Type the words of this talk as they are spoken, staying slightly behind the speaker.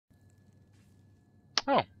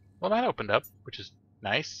Oh, well that opened up, which is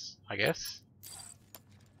nice, I guess.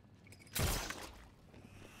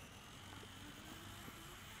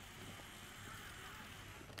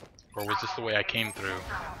 Or was this the way I came through?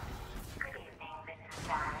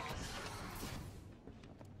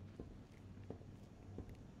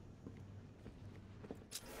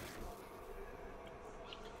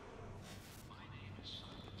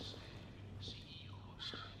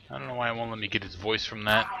 I don't know why it won't let me get his voice from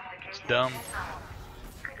that. It's dumb.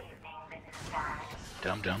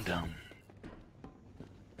 Dumb, dumb, dumb.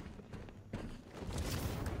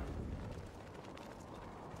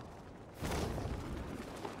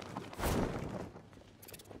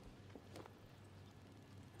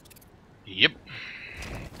 Yep.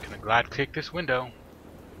 Gonna glide click this window.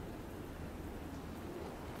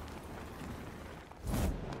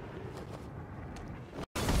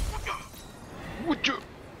 Would you?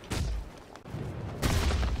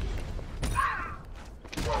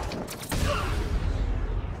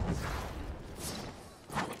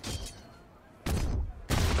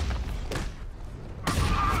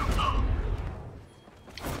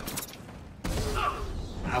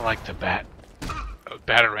 I like the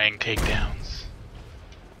batarang takedowns.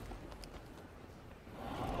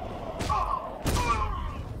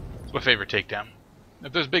 It's my favorite takedown.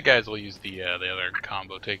 If there's big guys, we'll use the other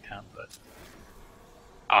combo takedown, but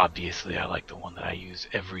obviously I like the one that I use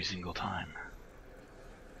every single time.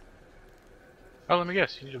 Oh, let me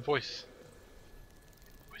guess. You need a voice.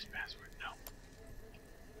 Voice password. No.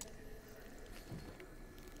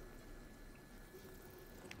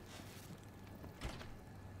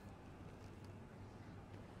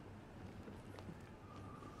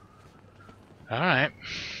 Alright.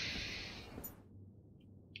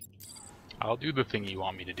 I'll do the thing you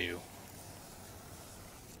want me to do.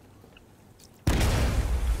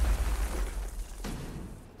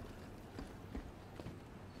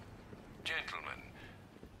 Gentlemen,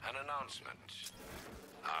 an announcement.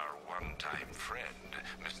 Our one-time friend,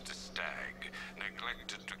 Mr. Stagg,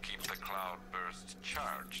 neglected to keep the cloudburst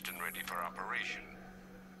charged and ready for operation.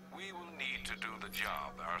 We will need to do the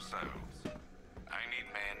job ourselves. I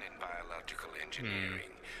need men in biological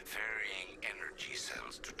engineering, ferrying energy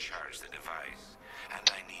cells to charge the device.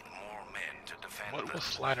 And I need more men to defend What them. will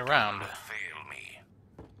slide around? Do not fail me.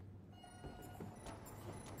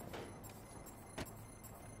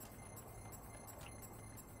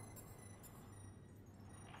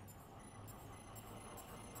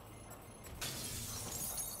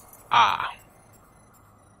 Ah.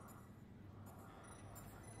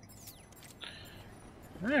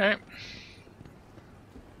 Alright.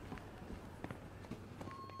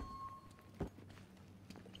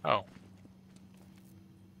 Oh.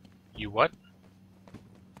 You what?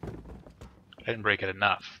 I didn't break it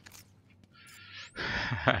enough.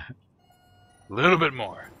 A little bit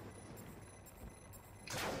more.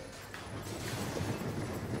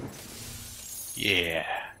 Yeah.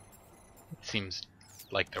 It seems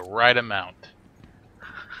like the right amount.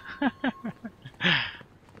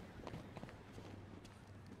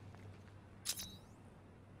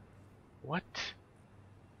 What?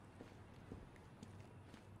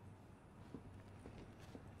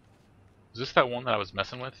 Is this that one that I was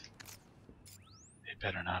messing with? It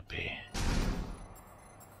better not be.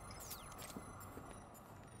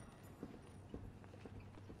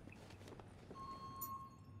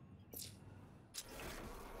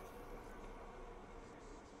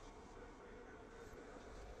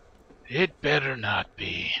 It better not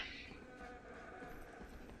be.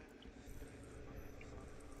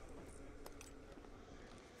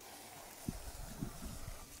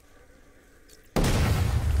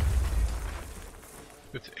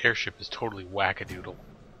 This airship is totally wackadoodle.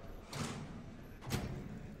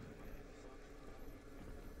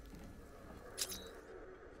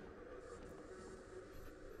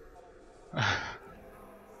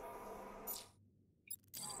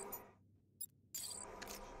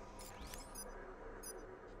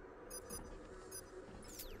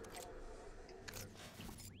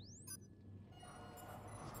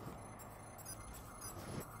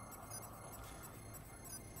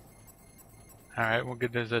 Alright, what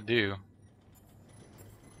good does that do?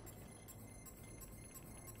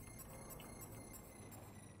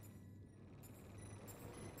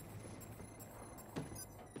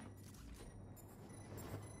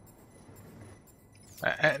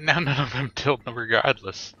 Now none of them tilt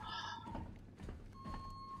regardless.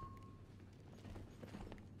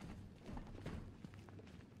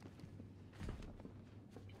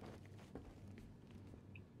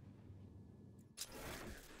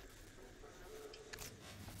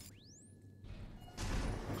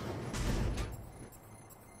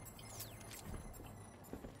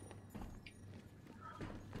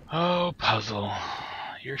 Oh, puzzle.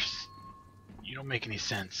 You don't make any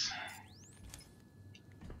sense.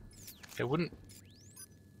 They wouldn't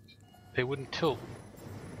tilt.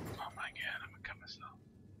 Oh my god, I'm gonna cut myself.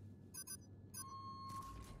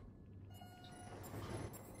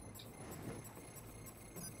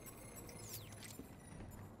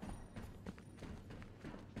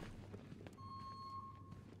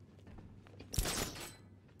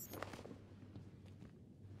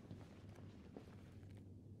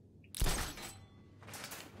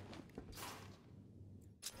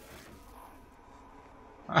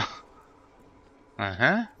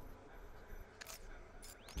 Uh-huh.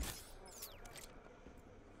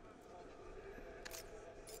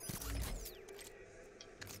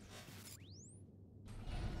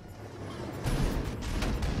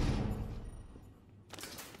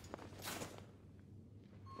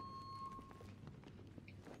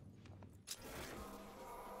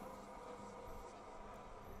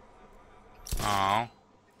 Oh.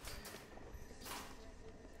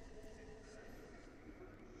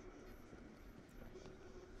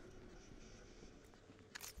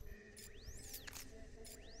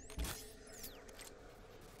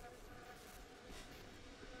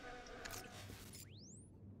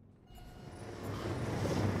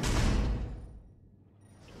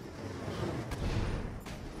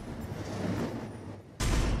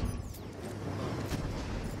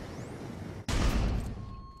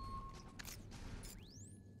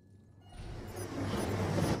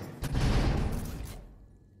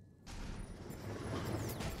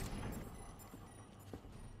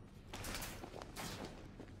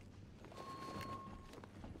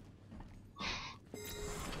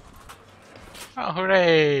 Oh,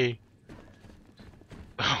 hooray!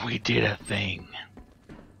 We did a thing.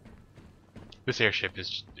 This airship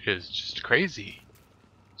is just crazy.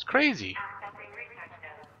 It's crazy.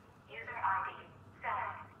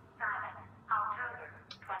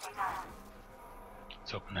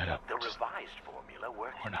 Let's open that up. The revised formula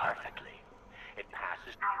works Or not. perfectly. It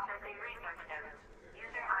passes. Accessing research notes.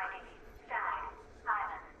 User ID. Stag.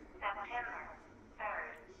 Silent. September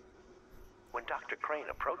 3rd. When Dr.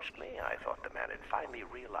 Crane approached me, I thought the man had finally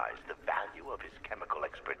realized the value of his chemical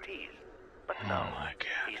expertise. But no, Oh my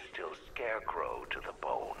god. he's still scarecrow to the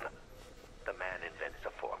bone. The man invents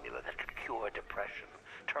a formula that could cure depression,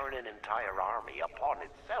 turn an entire army upon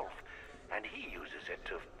itself, and he uses it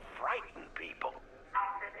to frighten people.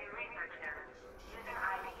 Accessing research notes. User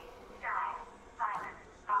ID. Stag. Silent.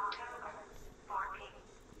 October 14th.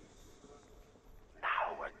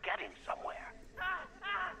 Now we're getting somewhere.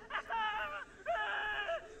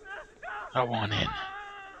 I want in.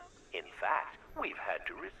 In fact, we've had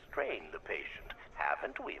to restrain the patient,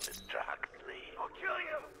 haven't we, Mr. Huxley? I'll kill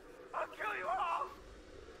you! I'll kill you all!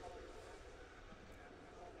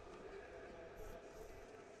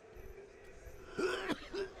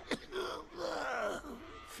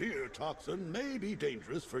 Fear toxin may be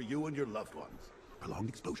dangerous for you and your loved ones. Prolonged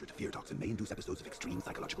exposure to fear toxin may induce episodes of extreme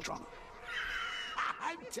psychological trauma.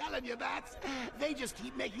 I'm telling you, Bats, they just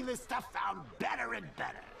keep making this stuff sound better and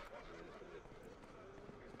better.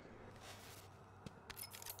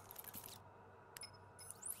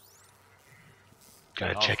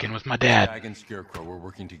 Gotta check in with my dad. Stag and Scarecrow were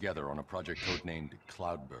working together on a project codenamed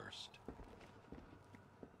Cloudburst.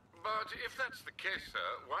 But if that's the case, sir,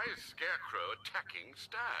 why is Scarecrow attacking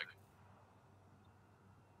Stag?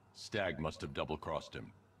 Stag must have double-crossed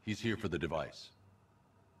him. He's here for the device.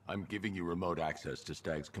 I'm giving you remote access to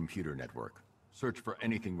Stag's computer network. Search for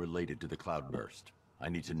anything related to the Cloudburst. I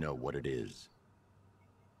need to know what it is.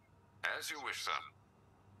 As you wish, sir.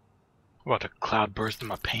 I'm about to cloud burst in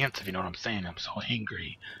my pants, if you know what I'm saying. I'm so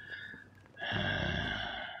angry.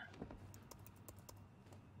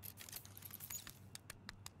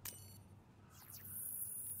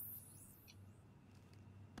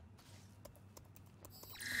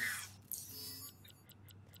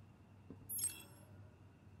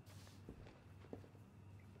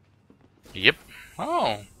 Yep.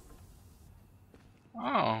 Oh.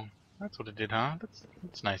 Oh. That's what it did, huh?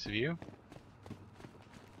 That's nice of you.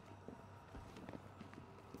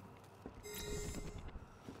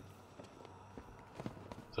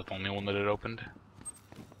 Is that the only one that it opened?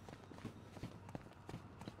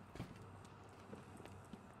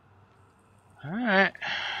 Alright.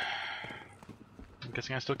 I'm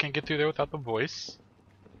guessing I still can't get through there without the voice.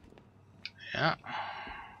 Yeah.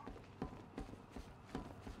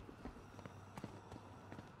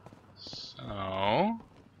 So...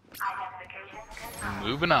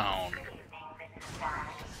 moving on.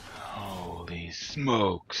 Holy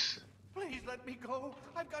smokes. Please let me go.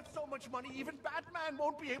 I've got so much money, even Batman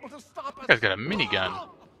won't be able to stop us. That guy's got a minigun.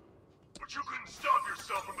 But you couldn't stop yourself.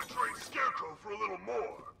 yourself and betrayed Scarecrow for a little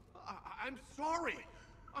more. I'm sorry.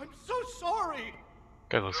 I'm so sorry.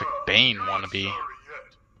 Guy looks like Bane you're wannabe. not sorry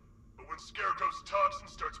yet. But when Scarecrow's toxin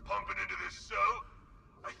starts pumping into this cell,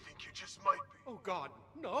 I think you just might be. Oh God,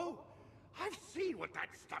 no! I've seen what that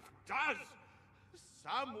stuff does.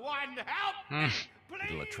 Someone help me, please!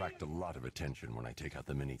 It'll attract a lot of attention when I take out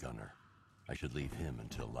the minigunner. I should leave him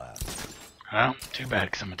until last. Well, too bad,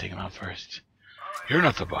 because I'm going to take him out first. You're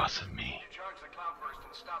not the boss of me. Charge the cloudburst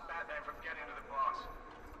and stop Batman from getting to the boss.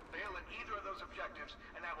 Fail at either of those objectives,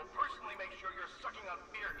 and I will personally make sure you're sucking on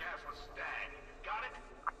fear gas with Stag. Got it?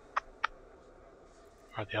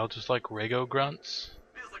 Are they all just like Rego grunts?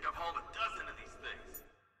 Feels like I've hauled a dozen of these things.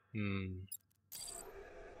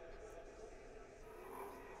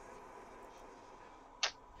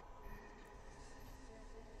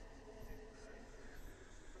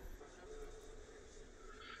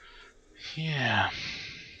 Yeah.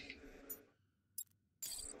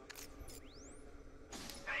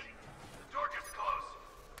 Hey, the door just closed.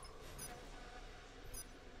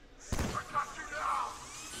 I got you now!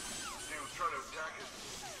 He was trying to attack us.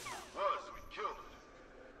 Was, we killed it.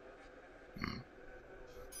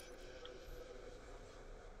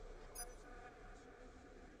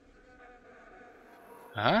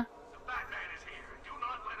 Huh? The Batman is here. Do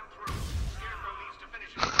not let him through. Scarecrow needs to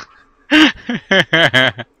finish his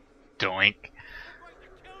work. Doink.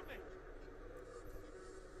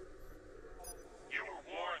 You were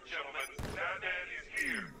warned, gentlemen. Batman is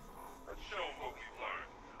here. Let's show him what we've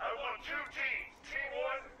learned. I want 2 teams. Team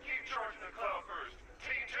 1, keep charging the cloudburst.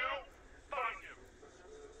 Team 2, find him.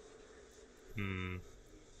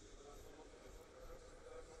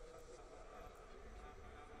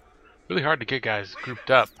 Really hard to get guys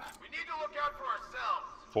grouped up We need to look out for ourselves.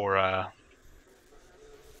 for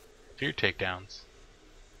fear takedowns.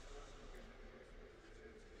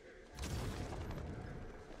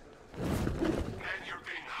 And you're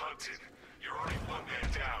being hunted. You're already 1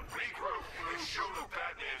 man down. Regroup and show the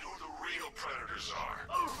Batman who the real predators are.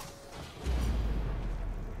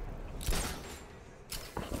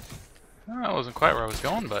 That wasn't quite where I was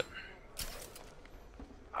going, but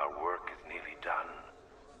Our work is nearly done.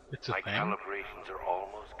 it's a My thing. calibrations are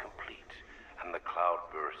almost complete, and the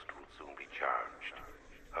cloudburst will soon be charged.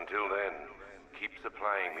 Until then, keep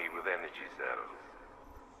supplying me with energy cells.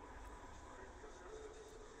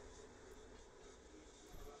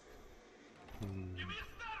 Give me a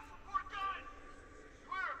status report, guys!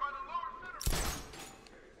 Clear by the lower center.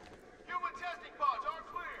 Human testing pods are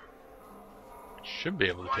clear. Should be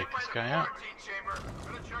able to take this guy out. Chamber.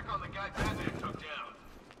 I'm gonna check on the guy Batman took down.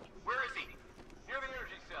 Where is he? Near the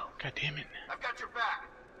energy cell. God damn it. I've got your back.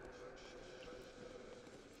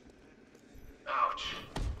 Ouch.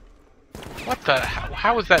 What the?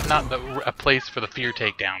 How is that not a place for the fear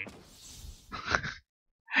takedown?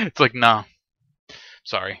 It's like, nah.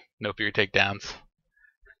 Sorry, no fear takedowns.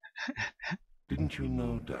 Didn't you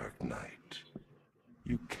know, Dark Knight?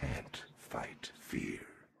 You can't fight fear.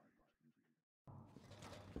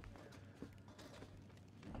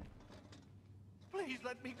 Please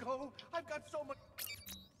let me go. I've got so much.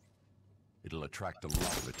 It'll attract a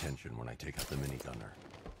lot of attention when I take out the minigunner.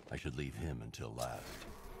 I should leave him until last.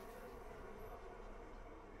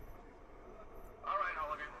 All right,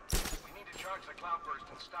 all of you. We need to charge the cloudburst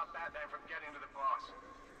and stop Batman from getting to the boss.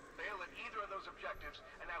 Fail at either of those objectives,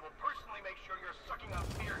 and I will personally make sure you're sucking on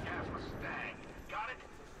fear gas with Stag. Got it?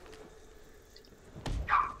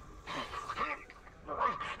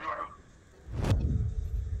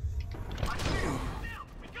 I see him.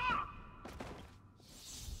 We got him.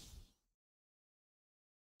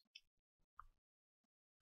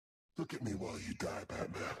 Look at me while you die,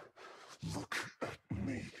 Batman. Look at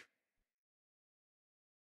me.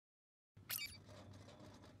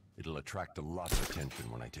 It'll attract a lot of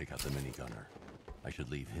attention when I take out the minigunner. I should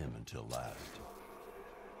leave him until last.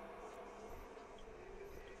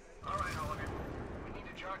 All right, all of you. We need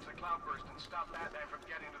to charge the cloudburst and stop Batman from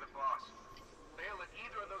getting to the boss. Fail at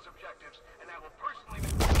either of those objectives, and I will personally...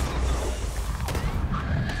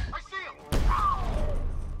 I see him!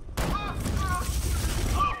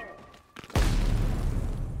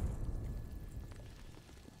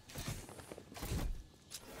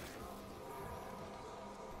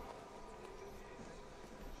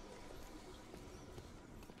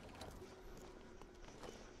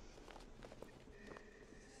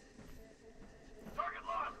 Target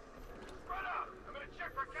lost! Spread out! I'm gonna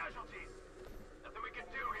check for casualties! Nothing we can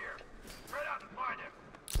do here. Spread out and find him!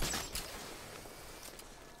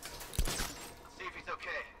 See if he's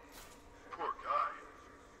okay. Poor guy.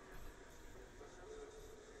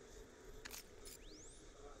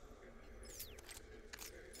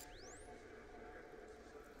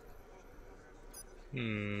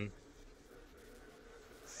 Hmm.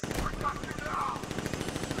 Think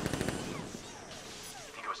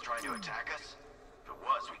it was trying to attack us? If it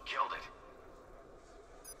was, we killed it.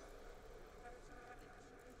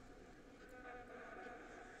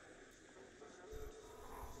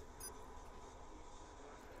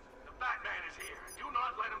 The Batman is here. Do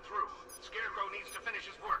not let him through. Scarecrow needs to finish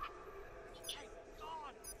his work. Thank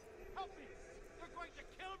God! Help me! They're going to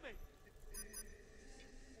kill me!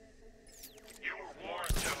 You were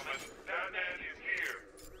warned, gentlemen. Batman is here.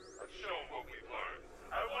 Let's show him what we've learned.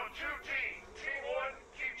 I want 2 teams. Team 1,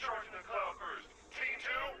 keep charging the Cloudburst. Team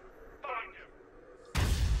 2, find him.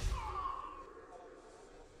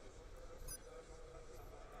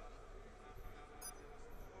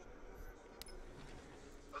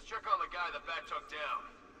 Let's check on the guy the Bat took down.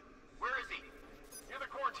 Where is he? Near the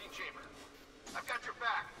quarantine chamber. I've got your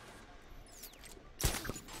back.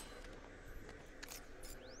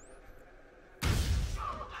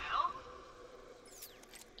 What the hell?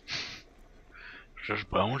 Just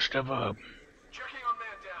blowing stuff up. Checking on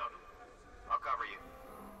man down. I'll cover you.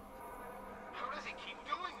 How does he keep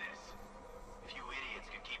doing this? If you idiots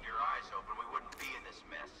could keep your eyes open, we wouldn't be in this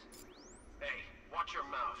mess. Hey, watch your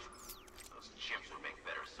mouth. Those chimps would make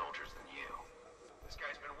better soldiers than you. This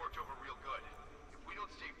guy's been worked over real good. If we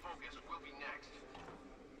don't stay focused, we'll be next.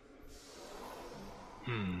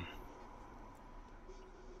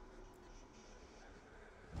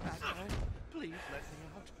 Batman, please let me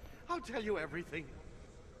out. I'll tell you everything.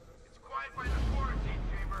 It's quiet by the quarantine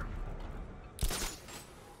chamber.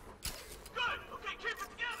 Good! Okay, keep it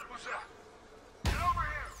together! Who's that? Get over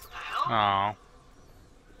here! What the hell? Oh.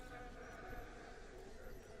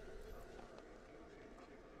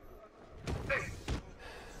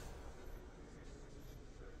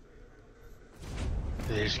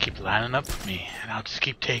 They just keep lining up for me, and I'll just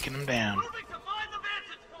keep taking them down. Moving to find the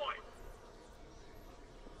vantage point!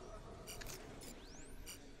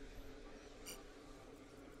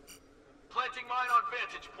 Planting mine on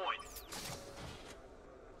vantage point.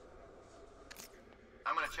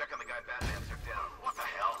 I'm gonna check on the guy Batman took down. What the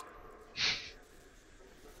hell?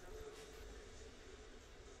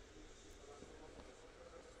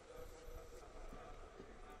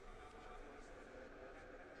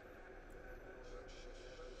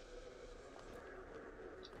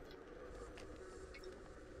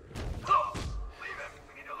 Oh, leave him.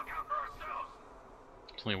 We need to look out for ourselves.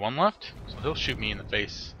 There's only one left, so he'll shoot me in the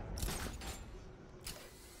face.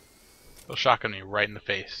 He'll shotgun me right in the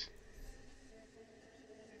face.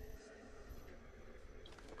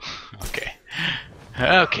 Okay.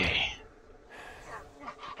 Okay.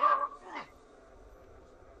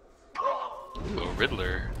 Ooh, a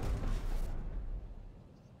Riddler.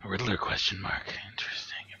 A Riddler question mark.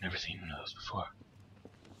 Interesting. I've never seen one of those before.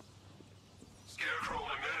 Scarecrow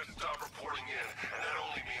and men stop reporting in, and that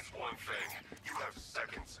only means one thing. You have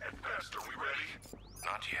seconds at best. Are we ready?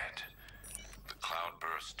 Not yet. The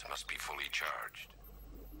cloudburst must be fully charged.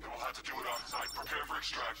 Then we'll have to do it on-site. Prepare for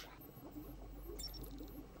extraction.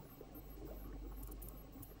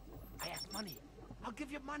 I have money. I'll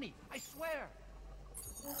give you money. I swear.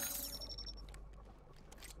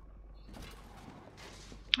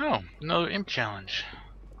 Oh, another imp challenge.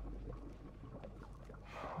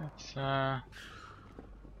 That's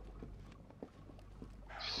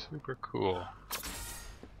super cool.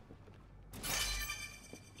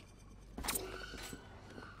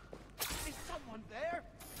 Is someone there?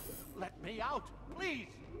 Let me out, please.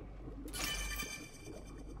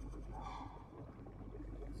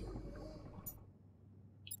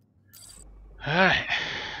 Alright.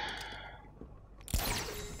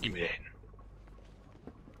 Give me that.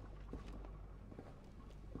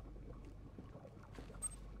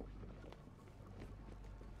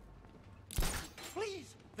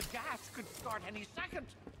 Please, the gas could start any second.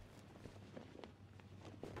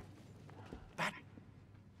 That...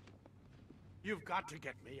 You've got to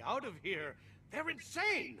get me out of here. They're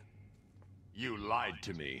insane. You lied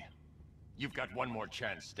to me. You've got one more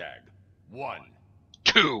chance, Stag. One.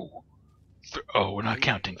 2. Oh, we're not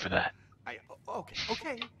counting for that.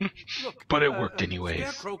 Okay. Look, But it worked anyways.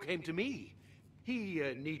 Scarecrow came to me. He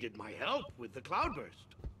needed my help with the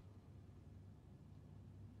cloudburst.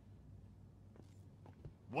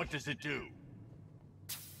 What does it do?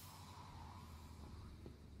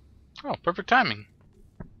 Oh, perfect timing.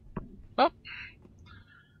 Well,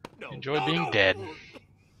 No, enjoy being dead.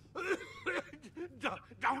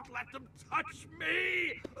 Don't let them touch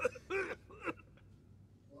me!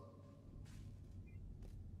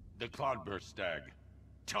 The Cloudburst, Stag.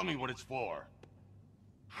 Tell me what it's for.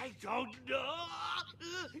 I don't know.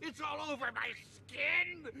 It's all over my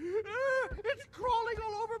skin. It's crawling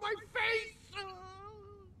all over my face.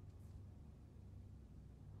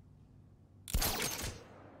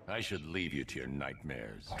 I should leave you to your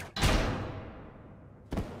nightmares.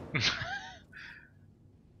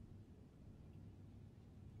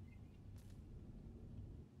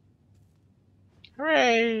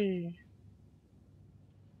 Hooray!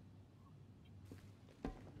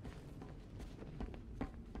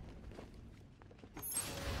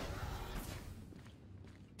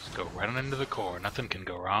 Just go right on into the core. Nothing can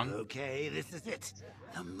go wrong. Okay, this is it.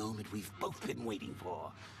 The moment we've both been waiting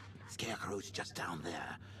for. Scarecrow's just down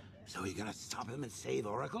there. So are you gonna stop him and save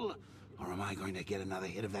Oracle? Or am I going to get another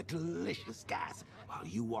hit of that delicious gas while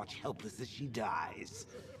you watch helpless as she dies?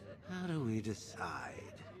 How do we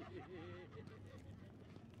decide?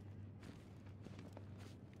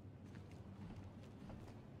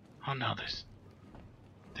 Oh no, there's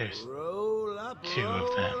Roll up, two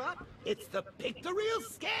of them. roll up. It's the Pick the Real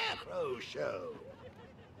Scarecrow show.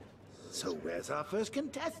 So where's our first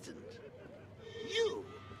contestant? You,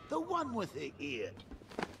 the one with the ear.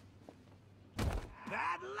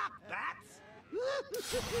 Bad luck, Bats.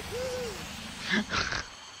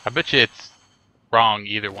 I bet you it's wrong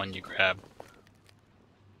either one you grab.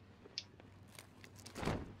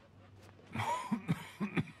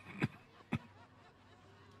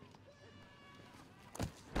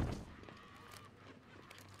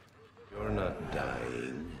 You're not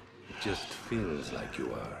dying. It just feels like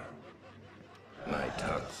you are. My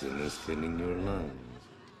toxin is filling your lungs,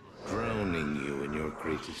 drowning you in your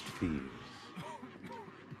greatest fears.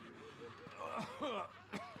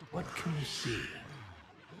 What can you see?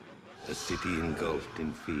 A city engulfed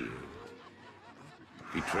in fear.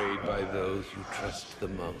 Betrayed by those you trust the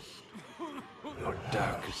most. Your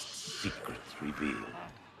darkest secrets revealed.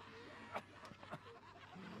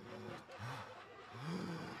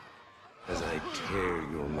 As I tear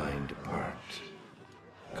your mind apart,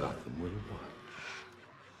 Gotham will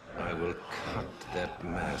watch. I will cut that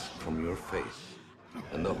mask from your face,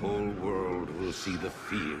 and the whole world will see the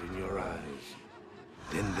fear in your eyes.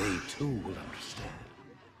 Then they too will understand.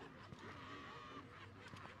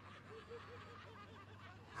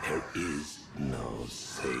 There is no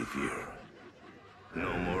savior.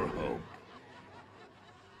 No more hope.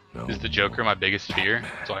 No Is the Joker more my biggest fear?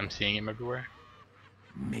 So I'm seeing him everywhere.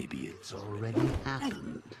 Maybe it's already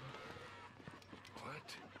happened.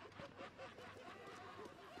 What?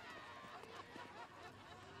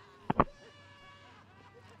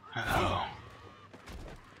 Uh-oh.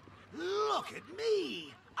 Look at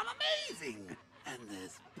me! I'm amazing! And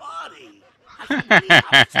this body! I can't believe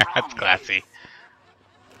how strong That's it classy. is.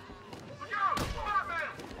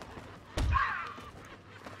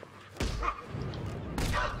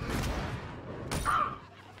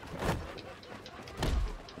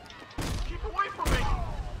 Keep away from me!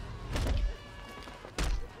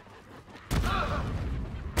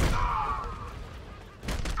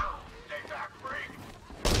 Stay back, freak!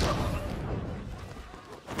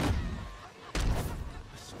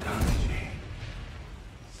 Astonishing.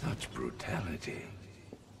 Such brutality.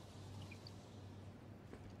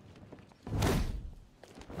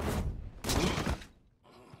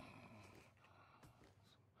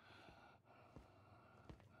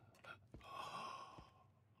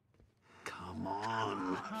 Come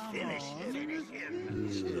on, finish him.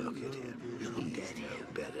 Look at him. Look at him.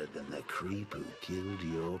 Better than the creep who killed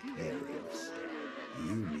your parents.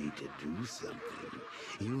 You need to do something.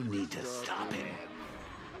 You need to stop him.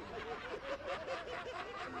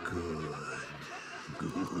 Good.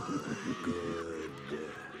 Good.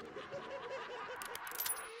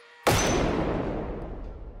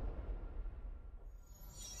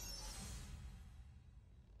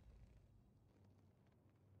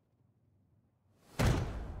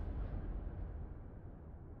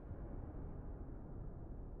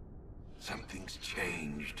 Something's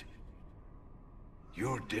changed.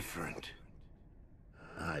 You're different.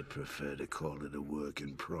 I'd prefer to call it a work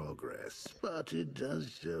in progress, but it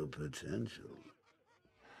does show potential.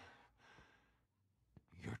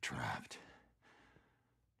 You're trapped.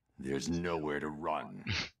 There's nowhere to run.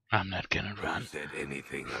 I'm not gonna Who run. said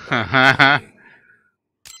anything about running?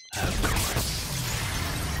 Of course.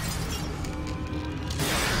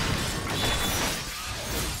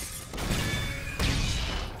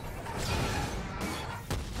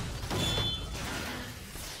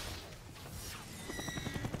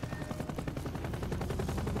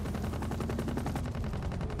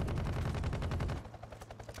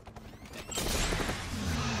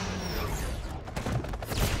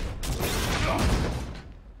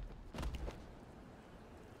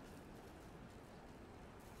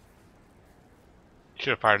 Should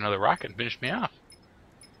have fired another rocket and finished me off.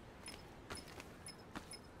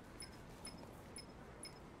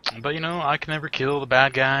 But you know, I can never kill the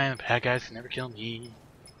bad guy, and the bad guys can never kill me.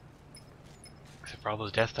 for all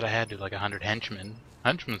those deaths that I had to like 100 henchmen.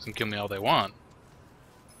 Henchmen can kill me all they want.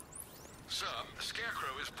 Sir, the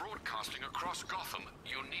Scarecrow is broadcasting across Gotham.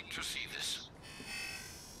 You need to see this.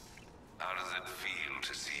 How does it feel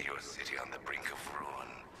to see your city on the brink of ruin?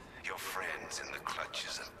 Your friends in the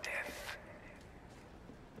clutches of death?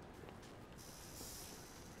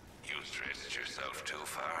 You stretched yourself too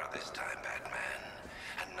far this time, Batman.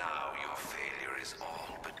 And now your failure is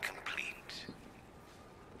all but complete.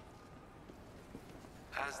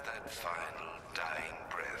 As that final dying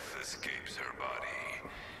breath escapes her body,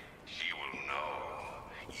 she will know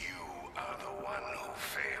you are the one who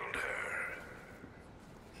failed her.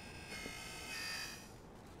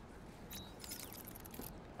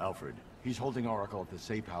 Alfred, he's holding Oracle at the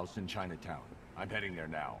safe house in Chinatown. I'm heading there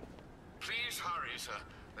now. Please hurry, sir.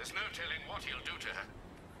 There's no telling what he'll do to her.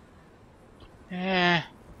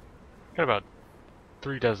 Got about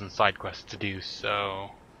 3 dozen side quests to do,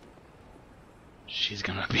 so she's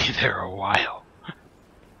gonna be there a while.